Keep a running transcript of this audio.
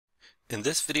In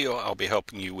this video, I'll be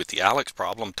helping you with the ALEKS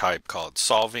problem type called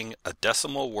solving a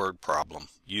decimal word problem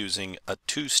using a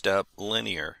two-step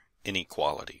linear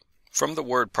inequality. From the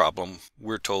word problem,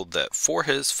 we're told that for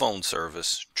his phone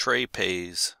service, Trey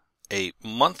pays a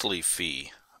monthly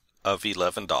fee of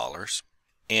 $11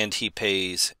 and he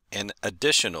pays an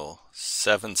additional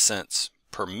 7 cents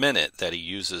per minute that he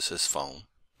uses his phone,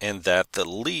 and that the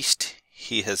least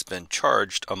he has been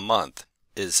charged a month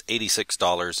is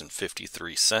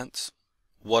 $86.53.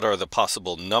 What are the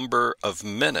possible number of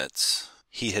minutes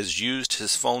he has used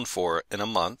his phone for in a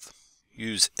month?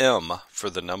 Use M for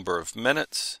the number of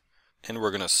minutes, and we're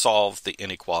going to solve the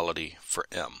inequality for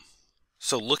M.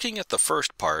 So looking at the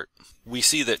first part, we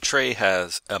see that Trey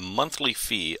has a monthly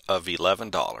fee of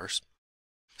 $11.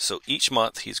 So each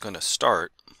month he's going to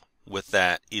start with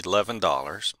that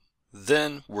 $11.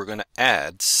 Then we're going to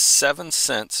add 7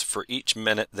 cents for each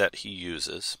minute that he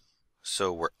uses.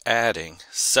 So we're adding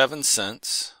 7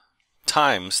 cents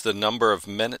times the number of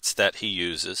minutes that he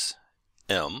uses,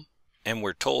 M, and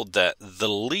we're told that the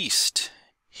least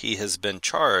he has been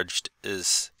charged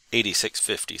is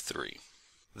 $86.53.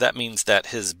 That means that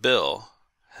his bill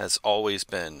has always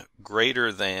been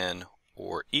greater than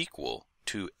or equal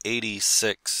to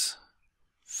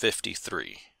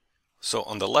 $86.53. So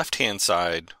on the left-hand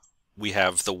side, we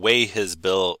have the way his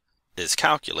bill is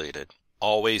calculated,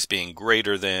 always being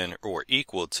greater than or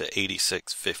equal to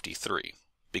 $86.53,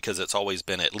 because it's always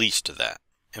been at least to that.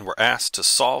 And we're asked to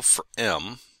solve for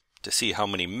M to see how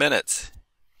many minutes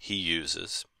he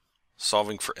uses.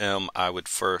 Solving for M, I would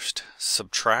first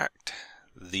subtract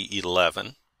the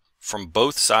 11 from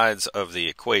both sides of the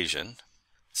equation.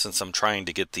 Since I'm trying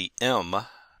to get the M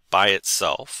by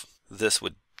itself, this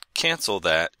would cancel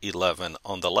that 11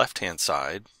 on the left-hand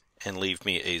side and leave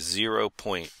me a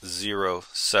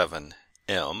 0.07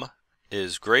 M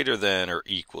is greater than or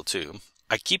equal to.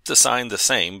 I keep the sign the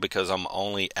same because I'm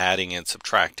only adding and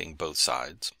subtracting both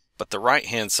sides. But the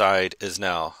right-hand side is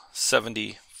now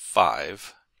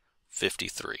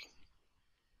 75.53.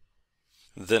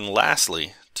 Then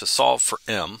lastly, to solve for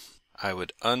M, I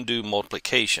would undo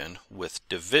multiplication with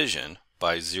division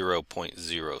by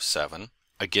 0.07,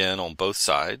 again on both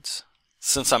sides.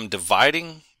 Since I'm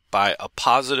dividing by a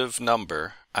positive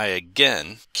number, I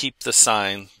again keep the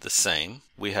sign the same.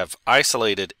 We have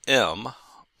isolated M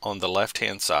on the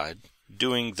left-hand side.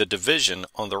 Doing the division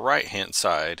on the right-hand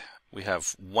side, we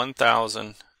have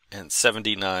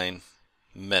 1,079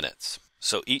 minutes.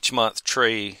 So each month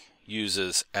Trey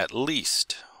uses at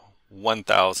least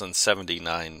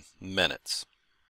 1,079 minutes.